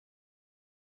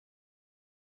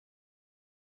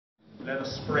Let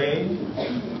us pray.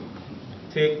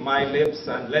 Take my lips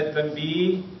and let them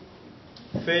be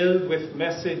filled with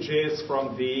messages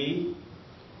from Thee.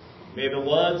 May the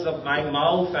words of my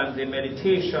mouth and the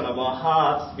meditation of our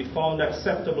hearts be found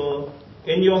acceptable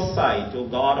in Your sight, O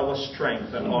God, our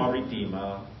strength and our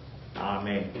Redeemer.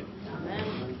 Amen.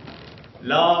 Amen.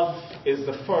 Love is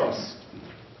the first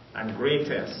and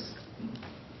greatest.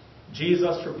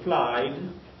 Jesus replied,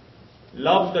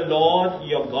 "Love the Lord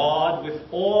your God with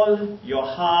all your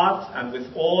heart and with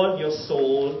all your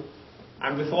soul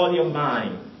and with all your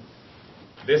mind.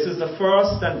 This is the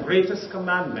first and greatest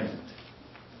commandment.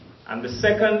 And the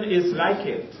second is like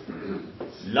it.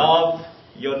 Love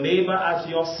your neighbor as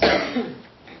yourself.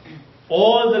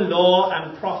 All the law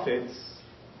and prophets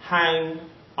hang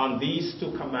on these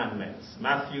two commandments."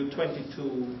 Matthew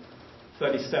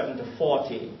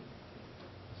 22:37-40.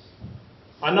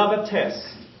 Another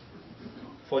test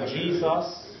for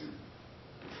Jesus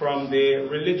from the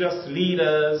religious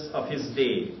leaders of his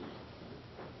day.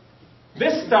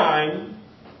 This time,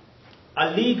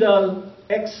 a legal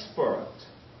expert,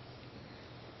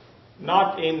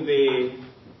 not in the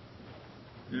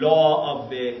law of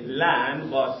the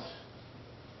land, but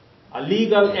a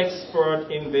legal expert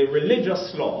in the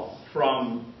religious law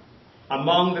from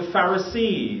among the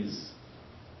Pharisees,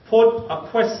 put a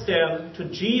question to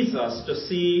Jesus to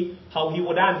see how he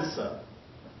would answer.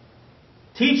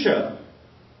 "Teacher,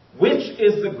 which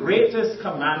is the greatest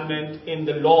commandment in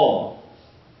the law?"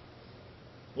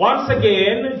 Once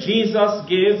again, Jesus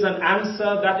gives an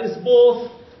answer that is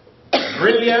both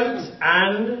brilliant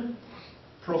and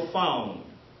profound.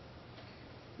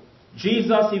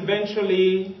 Jesus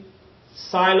eventually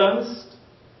silenced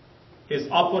his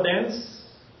opponents.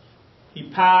 He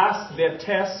passed their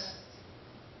test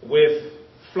with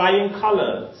flying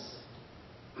colors,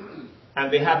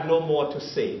 and they had no more to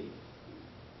say.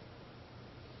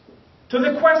 To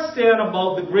the question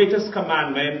about the greatest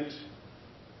commandment,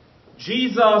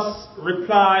 Jesus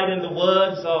replied in the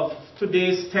words of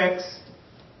today's text,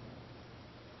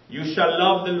 "You shall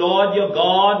love the Lord your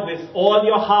God with all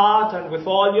your heart and with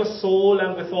all your soul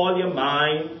and with all your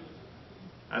mind.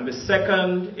 And the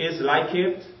second is like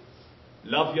it,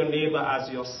 love your neighbor as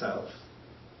yourself."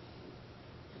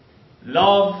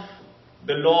 Love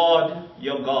the Lord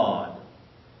your God.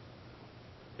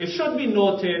 It should be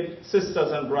noted,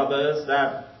 sisters and brothers,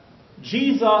 that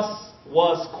Jesus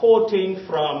was quoting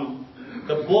from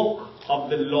the book of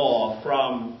the law,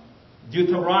 from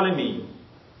Deuteronomy.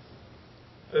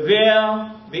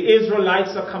 There, the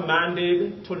Israelites are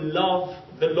commanded to love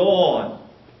the Lord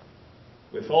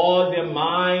with all their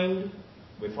mind,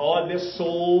 with all their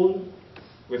soul,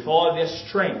 with all their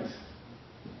strength.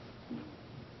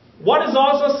 What is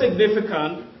also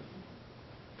significant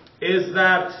is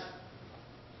that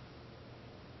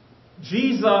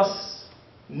Jesus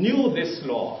knew this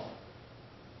law,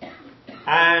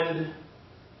 and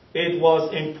it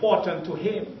was important to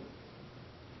him.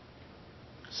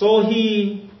 So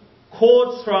he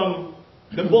quotes from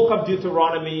the book of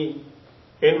Deuteronomy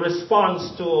in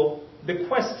response to the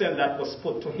question that was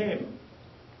put to him.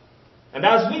 And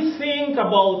as we think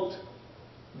about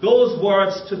those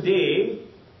words today,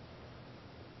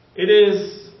 it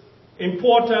is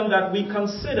important that we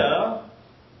consider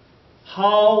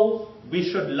how we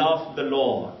should love the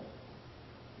Lord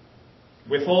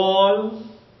with all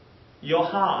your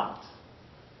heart.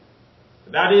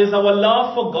 That is, our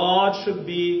love for God should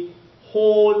be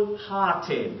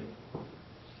wholehearted.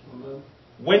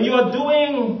 When you are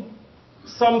doing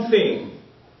something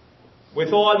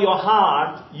with all your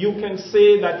heart, you can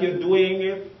say that you're doing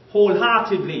it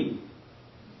wholeheartedly.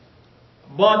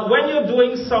 But when you're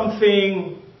doing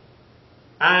something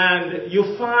and you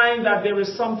find that there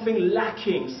is something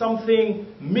lacking, something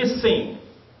missing,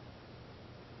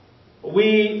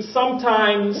 we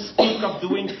sometimes speak of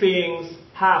doing things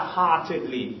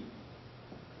half-heartedly.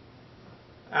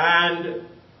 And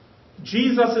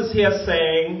Jesus is here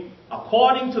saying,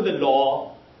 according to the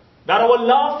law, that our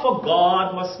love for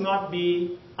God must not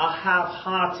be a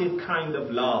half-hearted kind of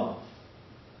love.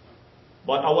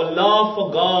 But our love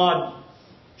for God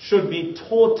should be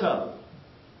total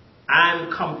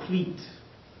and complete.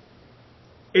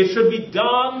 It should be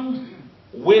done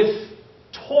with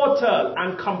total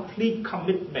and complete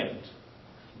commitment.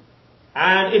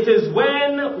 And it is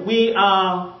when we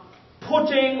are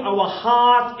putting our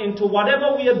heart into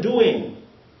whatever we are doing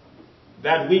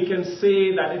that we can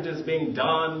say that it is being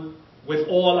done with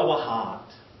all our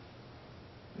heart.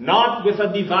 Not with a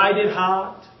divided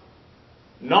heart,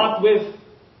 not with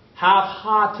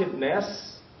half-heartedness,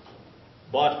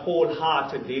 but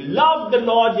wholeheartedly. Love the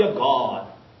Lord your God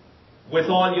with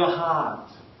all your heart,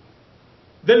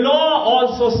 The law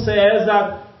also says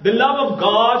that the love of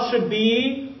God should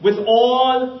be with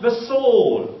all the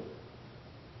soul.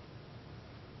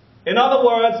 In other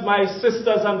words, my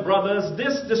sisters and brothers,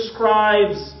 this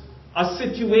describes a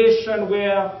situation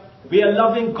where we are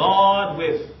loving God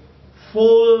with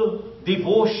full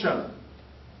devotion.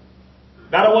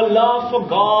 That our love for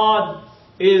God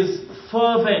is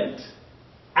fervent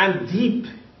and deep,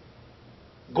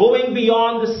 going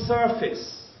beyond the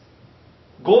surface,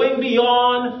 going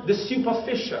beyond the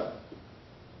superficial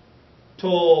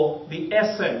to the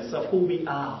essence of who we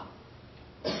are.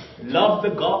 Love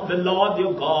the Lord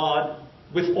your God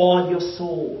with all your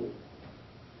soul.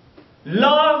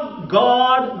 Love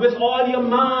God with all your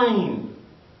mind.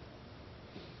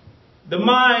 The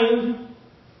mind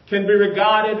can be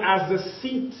regarded as the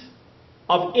seat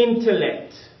of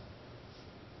intellect.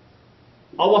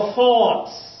 Our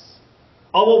thoughts,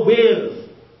 our will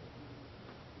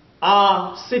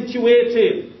are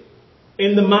situated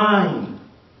in the mind.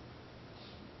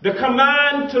 The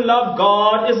command to love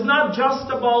God is not just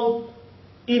about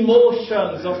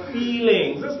emotions or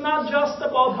feelings. It's not just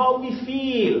about how we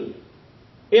feel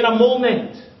in a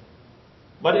moment,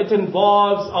 but it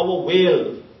involves our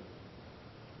will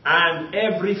and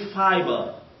every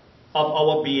fiber of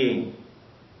our being.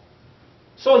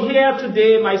 So here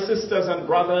today, my sisters and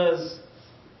brothers,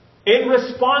 in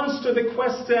response to the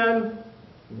question,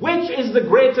 which is the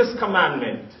greatest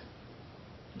commandment?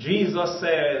 Jesus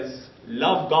says,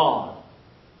 love God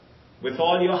with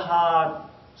all your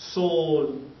heart,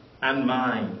 soul, and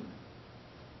mind.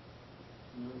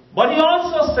 But he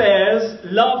also says,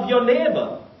 love your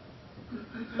neighbor.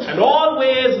 And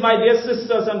always, my dear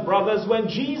sisters and brothers, when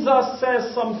Jesus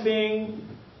says something,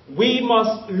 we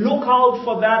must look out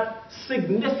for that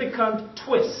significant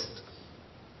twist.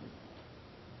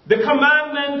 The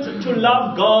commandment to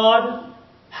love God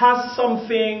has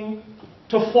something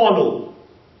to follow.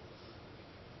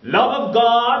 Love of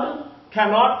God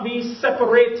cannot be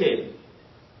separated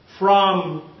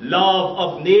from love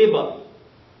of neighbor.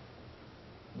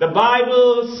 The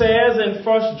Bible says in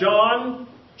 1 John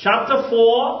chapter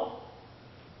 4,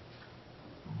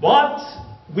 but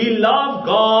we love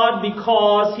God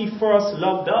because he first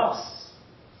loved us.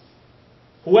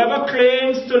 Whoever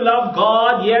claims to love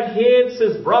God yet hates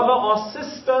his brother or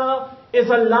sister is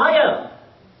a liar.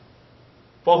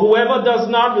 For whoever does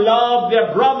not love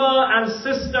their brother and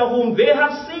sister whom they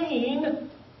have seen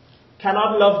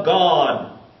cannot love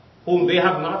God whom they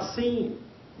have not seen.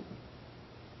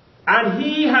 And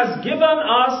he has given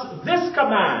us this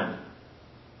command.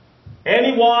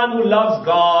 Anyone who loves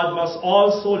God must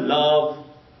also love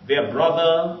their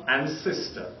brother and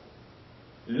sister.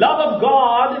 Love of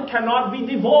God cannot be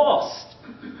divorced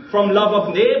from love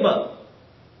of neighbor.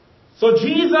 So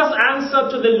Jesus' answer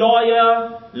to the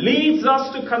lawyer leads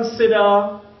us to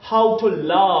consider how to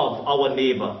love our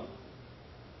neighbor.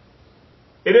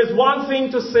 It is one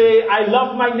thing to say, I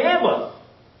love my neighbor.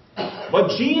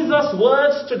 But Jesus'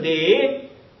 words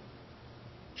today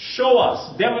show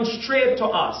us, demonstrate to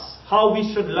us how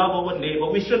we should love our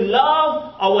neighbor. We should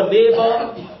love our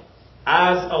neighbor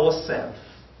as ourselves.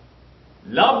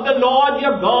 Love the Lord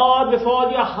your God with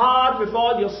all your heart, with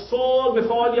all your soul, with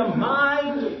all your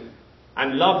mind,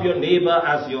 and love your neighbor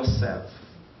as yourself.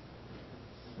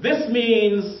 This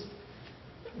means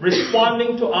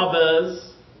responding to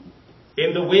others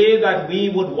in the way that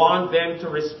we would want them to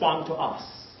respond to us.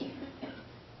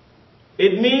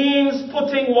 It means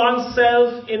putting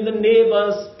oneself in the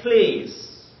neighbor's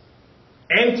place,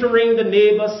 entering the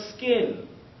neighbor's skin,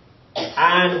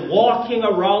 and walking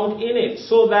around in it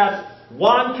so that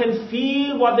one can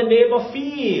feel what the neighbor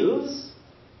feels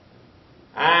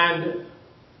and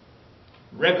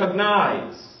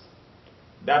recognize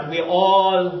that we're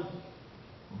all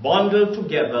bundled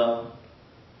together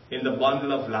in the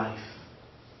bundle of life.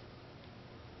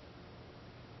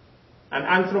 An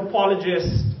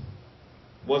anthropologist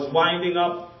was winding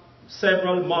up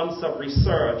several months of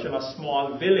research in a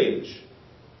small village.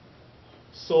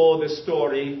 So the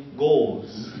story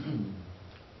goes.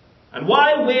 And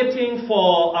while waiting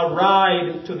for a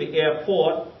ride to the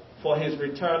airport for his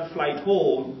return flight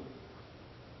home,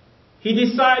 he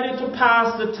decided to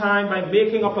pass the time by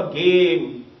making up a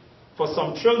game for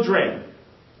some children.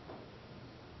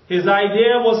 His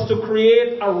idea was to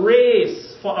create a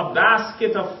race for a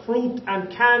basket of fruit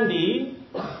and candy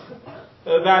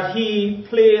that he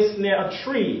placed near a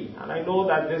tree. And I know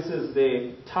that this is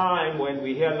the time when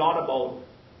we hear a lot about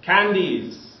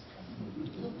candies,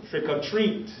 trick or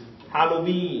treat,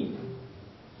 Halloween.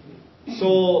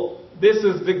 So this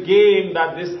is the game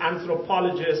that this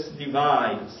anthropologist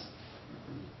devised.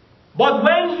 But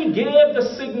when he gave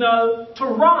the signal to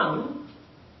run,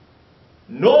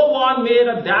 No one made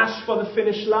a dash for the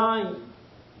finish line.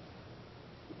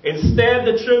 Instead,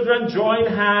 the children joined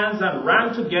hands and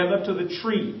ran together to the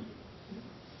tree.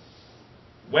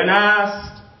 When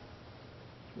asked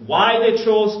why they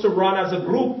chose to run as a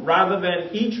group rather than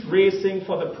each racing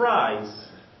for the prize,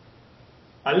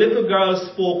 a little girl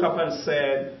spoke up and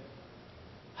said,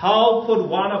 "How could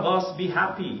one of us be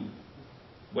happy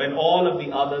when all of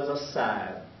the others are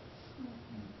sad?"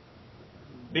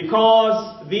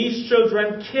 Because these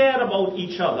children cared about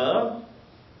each other,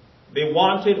 they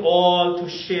wanted all to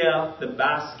share the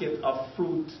basket of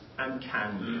fruit and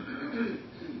candy.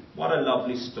 What a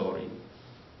lovely story.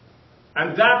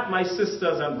 And that, my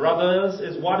sisters and brothers,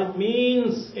 is what it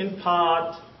means in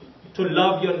part to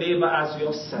love your neighbor as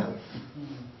yourself.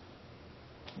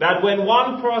 That when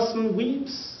one person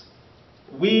weeps,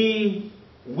 we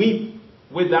weep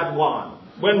with that one.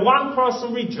 When one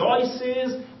person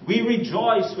rejoices, we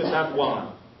rejoice with that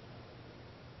one.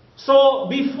 So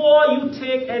before you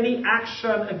take any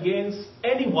action against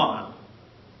anyone,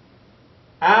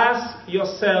 ask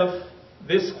yourself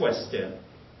this question: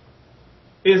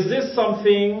 is this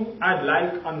something I'd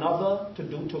like another to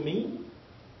do to me?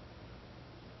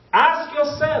 Ask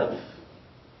yourself,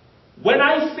 when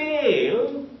I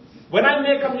fail, when I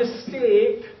make a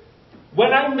mistake,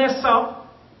 when I mess up,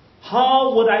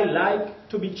 how would I like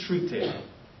to be treated?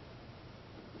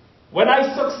 When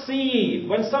I succeed,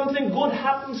 when something good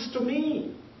happens to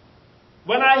me,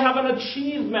 when I have an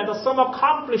achievement or some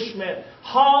accomplishment,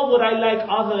 how would I like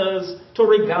others to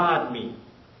regard me?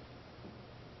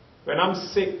 When I'm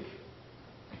sick,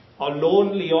 or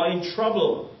lonely, or in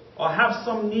trouble, or have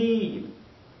some need,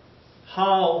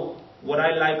 how would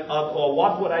I like, or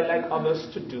what would I like others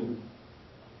to do?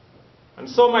 And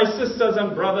so, my sisters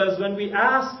and brothers, when we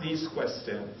ask these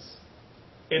questions,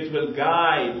 it will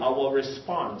guide our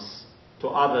response to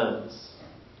others.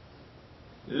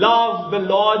 Love the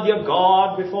Lord your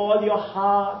God with all your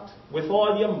heart, with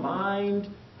all your mind,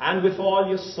 and with all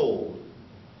your soul.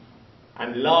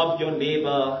 And love your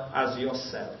neighbor as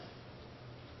yourself.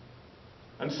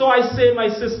 And so I say, my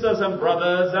sisters and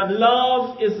brothers, that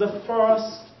love is the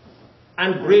first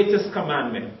and greatest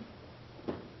commandment.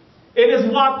 It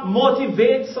is what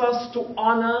motivates us to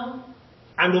honor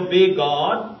and obey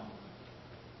God.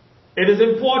 It is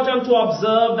important to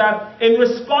observe that in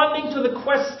responding to the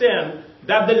question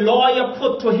that the lawyer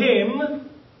put to him,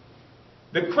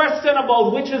 the question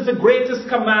about which is the greatest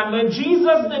commandment,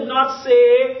 Jesus did not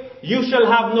say, "You shall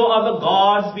have no other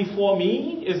gods before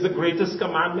me," is the greatest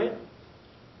commandment.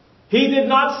 He did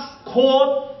not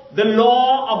quote the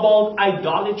law about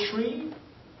idolatry.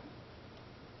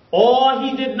 Or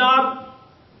he did not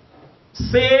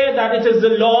say that it is the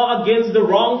law against the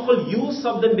wrongful use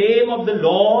of the name of the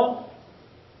Lord.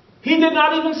 He did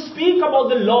not even speak about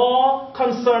the law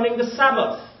concerning the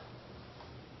Sabbath.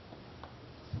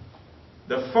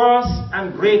 The first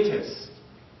and greatest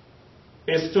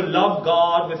is to love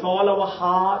God with all our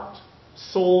heart,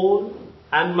 soul,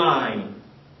 and mind.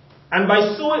 And by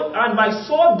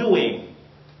so doing,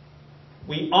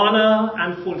 we honor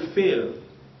and fulfill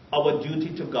our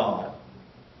duty to God.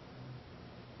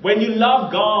 When you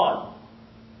love God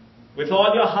with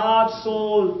all your heart,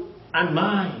 soul, and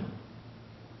mind,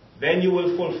 then you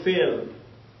will fulfill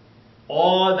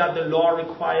all that the law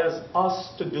requires us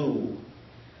to do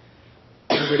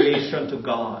in relation to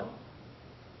God.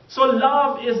 So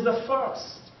love is the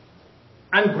first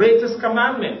and greatest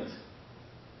commandment,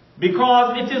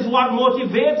 because it is what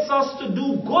motivates us to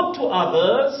do good to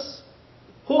others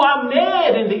who are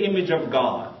made in the image of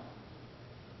God.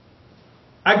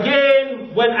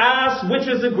 Again, when asked which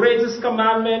is the greatest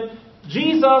commandment,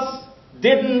 Jesus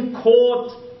didn't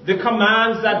quote the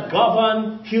commands that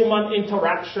govern human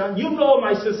interaction. You know,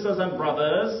 my sisters and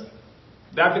brothers,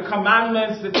 that the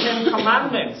commandments, the 10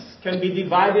 commandments, can be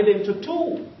divided into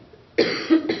two.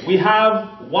 We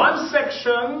have one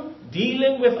section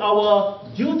dealing with our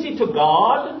duty to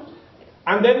God,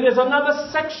 and then there's another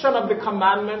section of the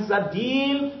commandments that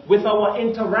deal with our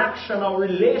interaction, our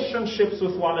relationships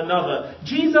with one another.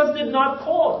 Jesus did not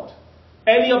quote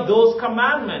any of those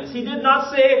commandments. He did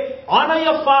not say, honor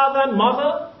your father and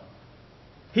mother.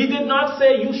 He did not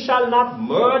say, you shall not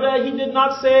murder. He did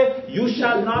not say, you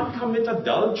shall not commit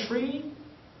adultery.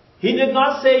 He did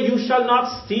not say, you shall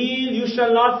not steal, you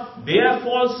shall not bear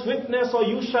false witness, or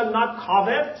you shall not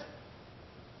covet.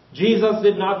 Jesus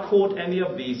did not quote any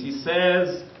of these. He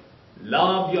says,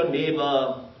 love your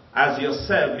neighbor as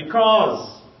yourself.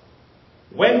 Because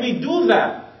when we do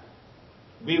that,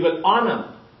 we will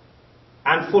honor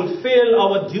and fulfill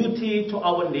our duty to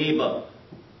our neighbor.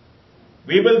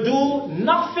 We will do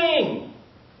nothing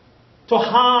to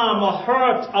harm or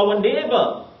hurt our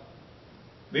neighbor.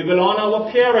 We will honor our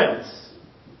parents.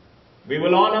 We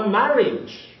will honor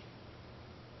marriage.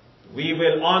 We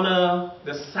will honor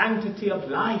the sanctity of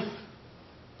life.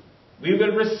 We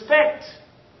will respect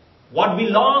what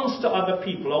belongs to other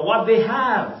people or what they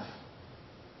have.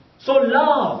 So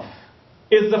love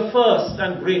is the first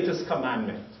and greatest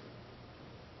commandment.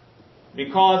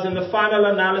 Because in the final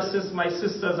analysis, my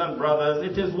sisters and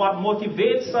brothers, it is what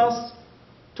motivates us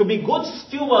to be good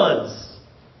stewards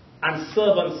and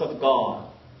servants of God.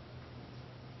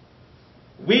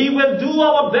 We will do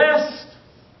our best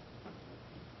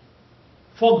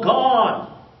for God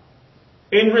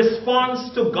in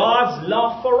response to God's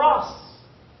love for us.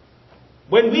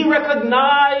 When we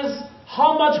recognize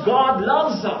how much God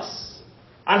loves us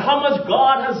and how much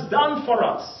God has done for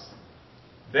us,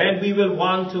 then we will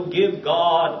want to give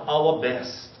God our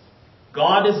best.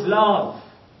 God is love,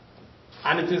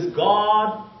 and it is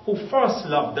God who first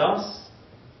loved us.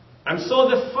 And so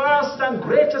the first and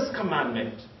greatest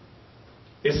commandment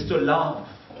is to love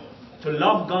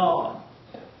God,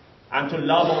 and to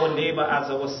love our neighbor as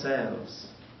ourselves.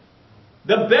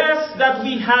 The best that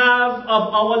we have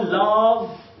of our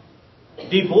love,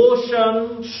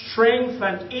 devotion, strength,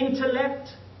 and intellect,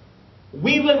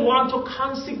 we will want to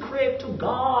consecrate to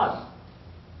God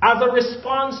as a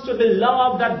response to the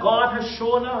love that God has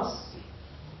shown us.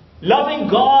 Loving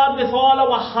God with all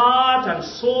our heart and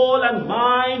soul and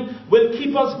mind will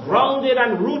keep us grounded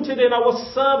and rooted in our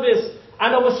service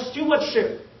and our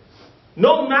stewardship.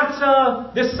 No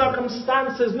matter the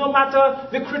circumstances, no matter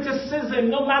the criticism,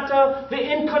 no matter the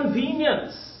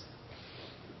inconvenience,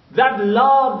 that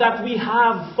love that we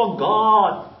have for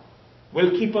God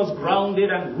will keep us grounded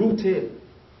and rooted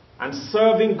and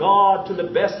serving God to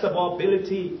the best of our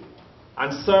ability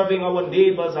and serving our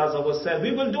neighbors as ourselves.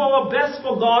 We will do our best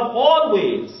for God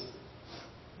always,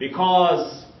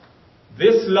 because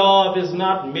this love is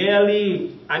not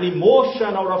merely an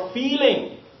emotion or a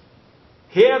feeling,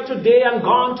 here today and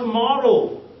gone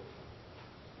tomorrow,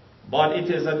 but it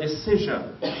is a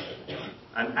decision,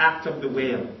 an act of the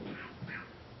will.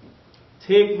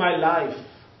 Take my life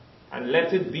and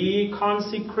let it be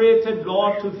consecrated,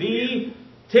 Lord, to Thee.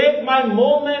 Take my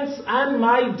moments and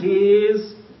my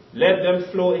days, let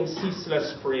them flow in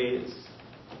ceaseless praise.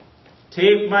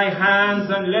 Take my hands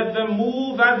and let them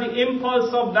move at the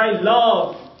impulse of Thy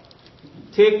love.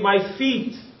 Take my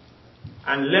feet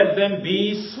and let them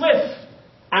be swift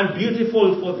and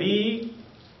beautiful for Thee.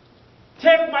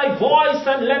 Take my voice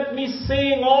and let me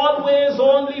sing always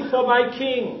only for my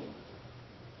King.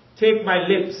 Take my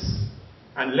lips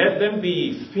and let them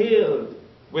be filled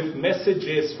with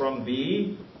messages from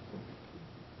Thee.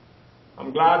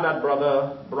 I'm glad that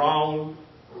Brother Brown,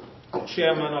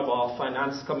 chairman of our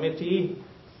finance committee,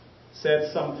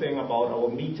 said something about our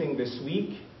meeting this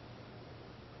week.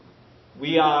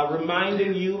 We are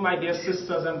reminding you, my dear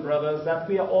sisters and brothers, that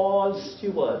we are all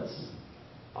stewards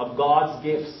of God's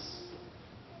gifts,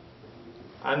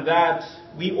 and that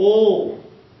we owe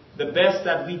the best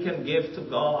that we can give to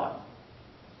God.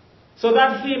 So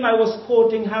that hymn I was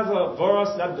quoting has a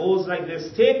verse that goes like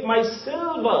this: take my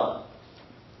silver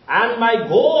and my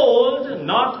gold,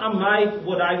 not a mite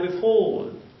would I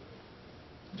withhold.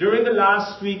 During the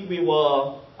last week we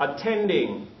were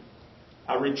attending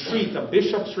a retreat, a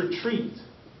bishop's retreat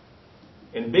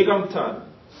in Binghamton.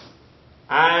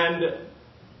 And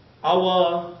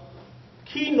our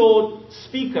keynote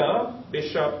speaker,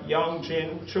 Bishop Young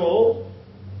Jin Cho,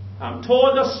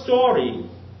 told a story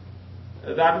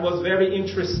that was very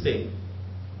interesting.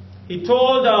 He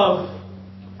told of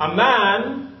a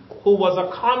man who was a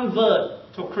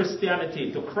convert to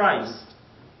Christianity, to Christ,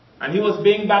 and he was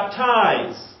being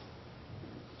baptized.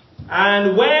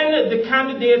 And when the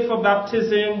candidate for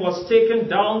baptism was taken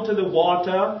down to the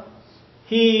water,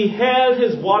 he held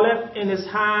his wallet in his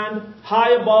hand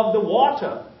high above the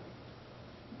water,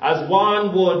 as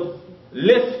one would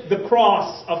lift the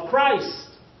cross of Christ.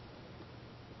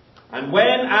 And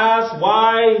when asked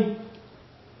why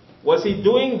was he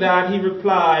doing that, he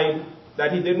replied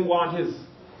that he didn't want his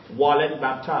wallet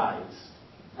baptized.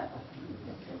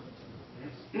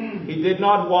 He did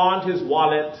not want his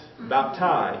wallet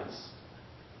baptized.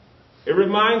 It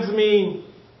reminds me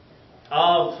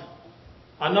of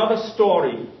another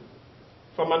story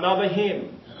from another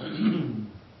hymn.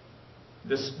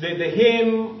 The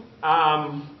hymn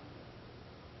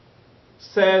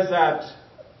says that,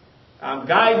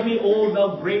 guide me, O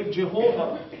thou great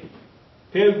Jehovah,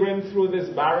 pilgrim through this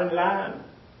barren land.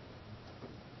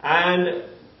 And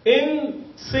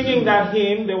in singing that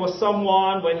hymn, there was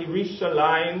someone, when he reached a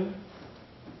line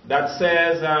that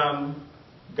says,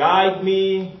 guide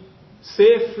me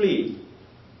safely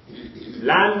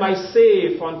land my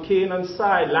safe on Canaan's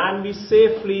side, land me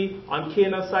safely on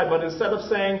Canaan's side. But instead of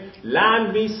saying,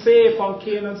 land me safe on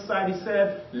Canaan's side, he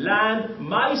said, land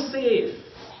my safe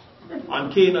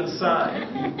on Canaan's side.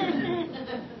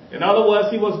 In other words,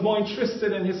 he was more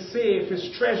interested in his safe, his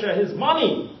treasure, his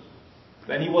money,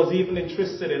 than he was even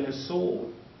interested in his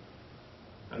soul.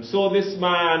 And so this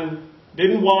man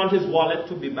didn't want his wallet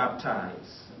to be baptized.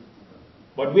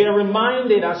 But we are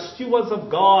reminded as stewards of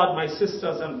God, my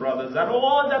sisters and brothers, that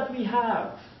all that we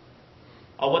have,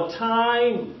 our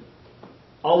time,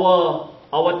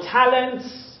 our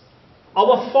talents,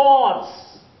 our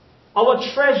thoughts, our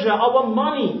treasure, our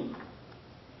money,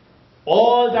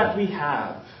 all that we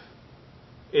have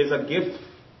is a gift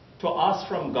to us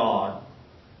from God,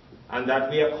 and that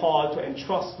we are called to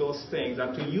entrust those things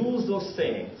and to use those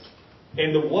things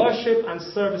in the worship and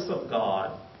service of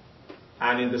God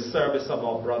and in the service of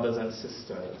our brothers and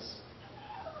sisters.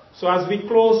 So as we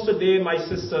close today, my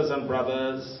sisters and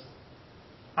brothers,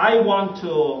 I want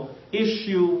to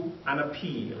issue an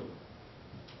appeal.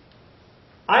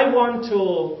 I want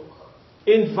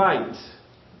to invite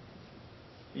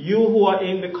you who are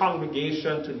in the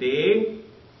congregation today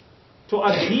to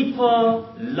a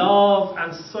deeper love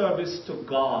and service to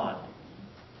God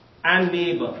and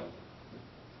neighbor.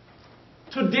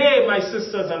 Today, my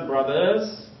sisters and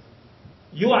brothers,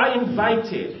 you are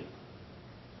invited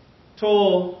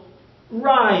to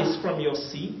rise from your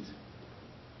seat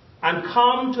and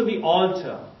come to the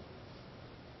altar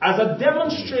as a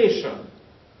demonstration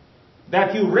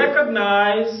that you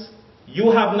recognize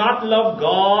you have not loved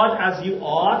God as you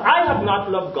ought. I have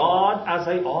not loved God as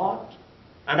I ought.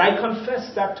 And I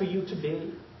confess that to you today.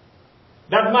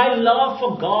 That my love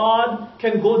for God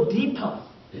can go deeper.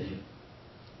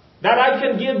 That I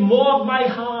can give more of my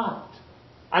heart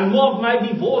and more of my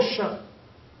devotion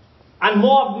and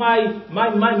more of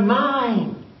my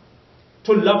mind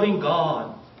to loving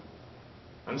God.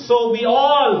 And so we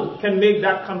all can make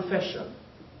that confession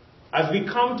as we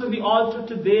come to the altar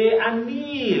today and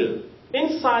kneel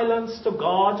in silence to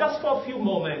God just for a few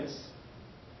moments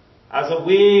as a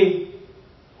way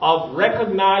of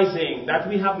recognizing that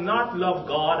we have not loved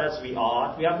God as we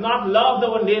ought. We have not loved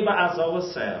our neighbor as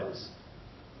ourselves.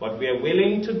 But we are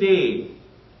willing today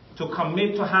to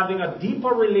commit to having a deeper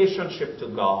relationship to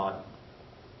God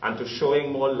and to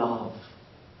showing more love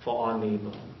for our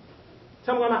neighbor.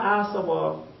 So I'm going to ask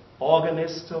our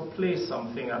organist to play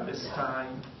something at this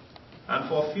time. And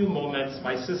for a few moments,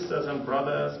 my sisters and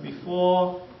brothers,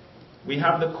 before we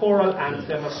have the choral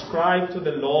anthem ascribed to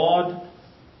the Lord,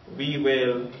 we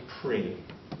will pray.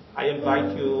 I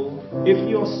invite you, if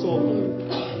you're so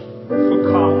moved, to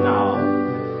come now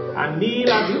and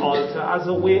kneel at the altar as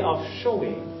a way of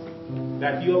showing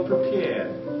that you are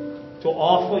prepared to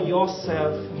offer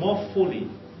yourself more fully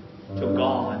to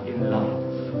God in love.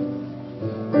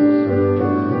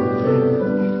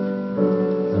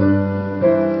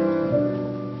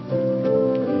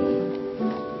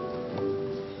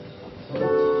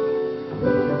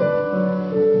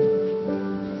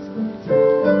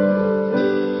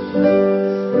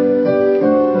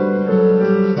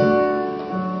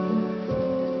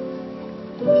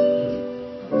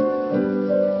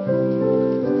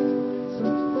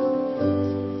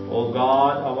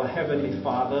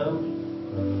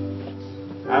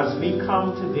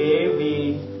 Today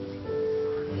we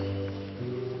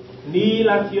kneel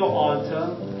at your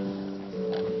altar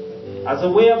as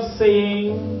a way of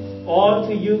saying, all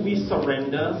to you we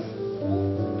surrender.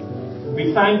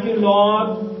 We thank you,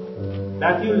 Lord,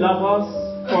 that you love us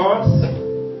first,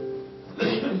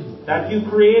 that you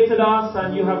created us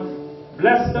and you have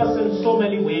blessed us in so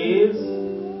many ways.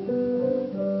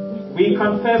 We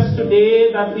confess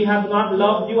today that we have not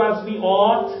loved you as we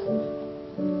ought,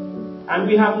 and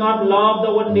we have not loved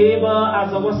our neighbor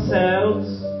as ourselves.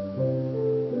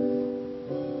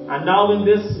 And now in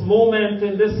this moment,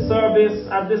 in this service,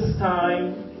 at this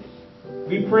time,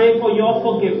 we pray for your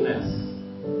forgiveness.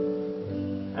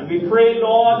 And we pray,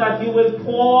 Lord, that you will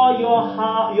pour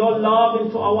your love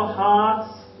into our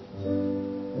hearts,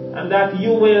 and that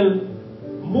you will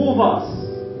move us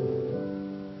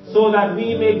so that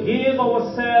we may give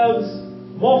ourselves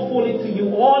more fully to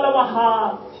you, all our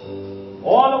heart,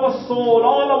 all our soul,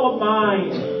 all our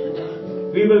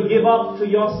mind, we will give up to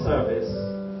your service,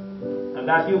 and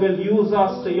that you will use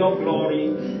us to your glory,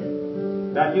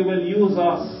 that you will use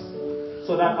us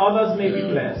so that others may be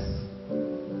blessed.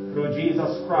 Through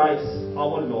Jesus Christ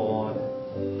our Lord.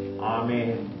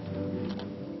 Amen.